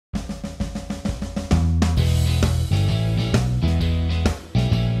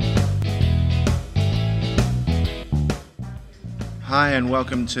Hi and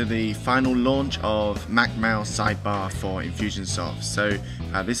welcome to the final launch of Mac Mouse Sidebar for Infusionsoft. So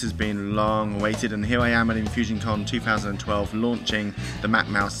this has been long awaited, and here I am at InfusionCon 2012 launching the Mac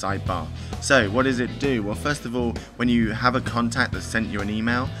Mouse Sidebar. So what does it do? Well, first of all, when you have a contact that sent you an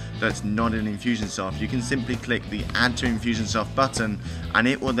email that's not in Infusionsoft, you can simply click the Add to Infusionsoft button and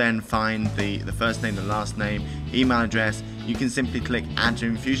it will then find the first name, the last name, email address. You can simply click Add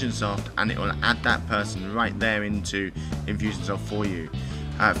to Infusionsoft and it will add that person right there into Infusionsoft for you.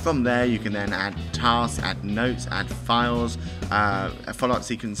 From there you can then add tasks, add notes, add files, follow-up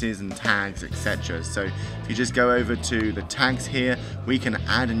sequences and tags, etc. So if you just go over to the tags here, we can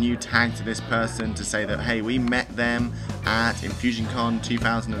add a new tag to this person to say that, hey, we met them at InfusionCon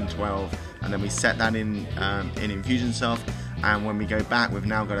 2012, and then we set that in Infusionsoft. And when we go back, we've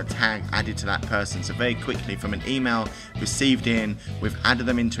now got a tag added to that person. So very quickly, from an email received in, we've added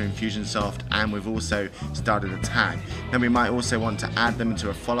them into Infusionsoft and we've also started a tag. Then we might also want to add them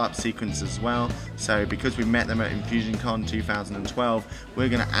into a follow-up sequence as well. So because we met them at InfusionCon 2012, we're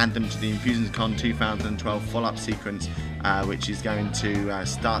going to add them to the InfusionCon 2012 follow-up sequence, which is going to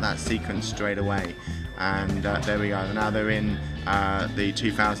start that sequence straight away. And there we go, now they're in the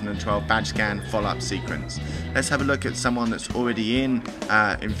 2012 badge scan follow-up sequence. Let's have a look at someone that's already in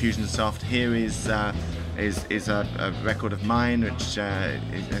Infusionsoft. Here is a record of mine which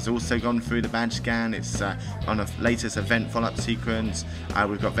has also gone through the badge scan. It's on a latest event follow-up sequence.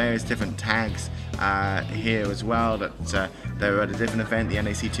 We've got various different tags here as well, that they were at a different event, the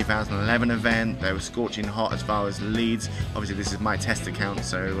NAC 2011 event. They were scorching hot as far as leads. Obviously this is my test account,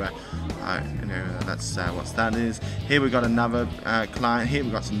 so you know, that's what that is. Here we've got another client. Here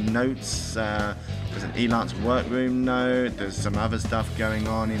we've got some notes. There's an Elance workroom note. There's some other stuff going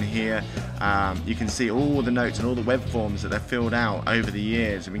on in here. You can see all the notes and all the web forms that they've filled out over the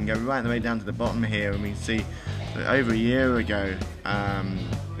years. And we can go right the way down to the bottom here, and we can see that over a year ago,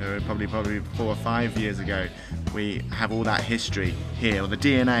 probably 4 or 5 years ago, we have all that history here, or the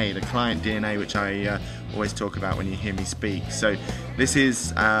DNA, the client DNA, which I always talk about when you hear me speak. So this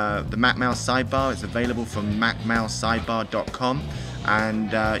is the Mac Mouse Sidebar. It's available from macmousesidebar.com,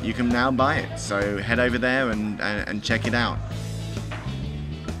 and you can now buy it. So head over there and check it out.